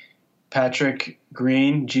 BY Patrick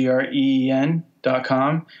Green, GREEN.com.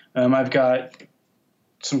 I've got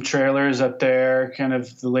some trailers up there, kind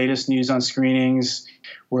of the latest news on screenings,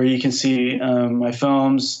 where you can see my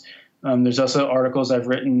films. There's also articles I've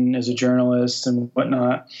written as a journalist and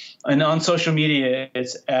whatnot. And on social media,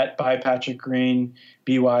 it's at By Patrick Green,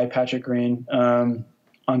 BY Patrick Green, on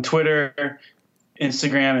Twitter,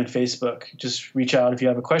 Instagram, and Facebook. Just reach out if you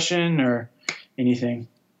have a question or anything.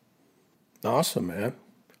 Awesome, man.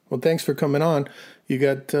 Well, thanks for coming on. You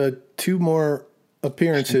got 2 more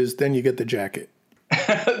appearances, then you get the jacket.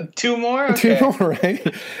 2 more? Okay. 2 more,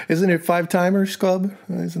 right? Isn't it 5 Timers Club?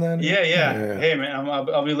 Isn't that? Yeah. Hey, man,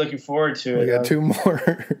 I'll be looking forward to it. We got 2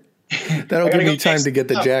 more. That'll give me time to get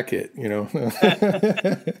the jacket,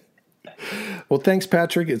 Well, thanks,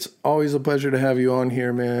 Patrick. It's always a pleasure to have you on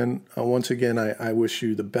here, man. Once again, I wish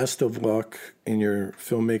you the best of luck in your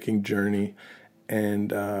filmmaking journey.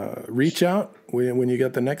 And reach out when you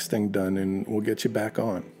get the next thing done, and we'll get you back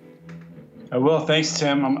on. I will. Thanks,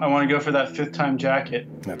 Tim. I want to go for that 5th time jacket.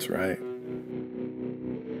 That's right.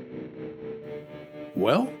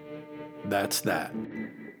 Well, that's that.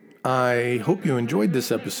 I hope you enjoyed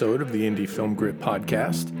this episode of the Indie Film Grit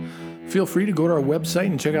podcast. Feel free to go to our website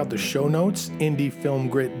and check out the show notes,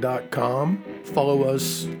 indiefilmgrit.com. Follow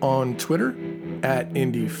us on Twitter at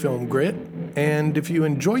indiefilmgrit. And if you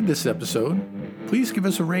enjoyed this episode, please give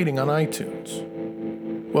us a rating on iTunes.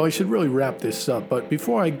 Well, I should really wrap this up, but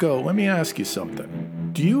before I go, let me ask you something.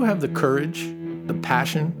 Do you have the courage, the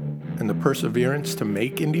passion, and the perseverance to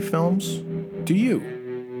make indie films? Do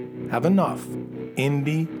you have enough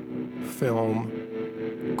Indie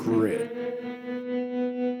Film Grid.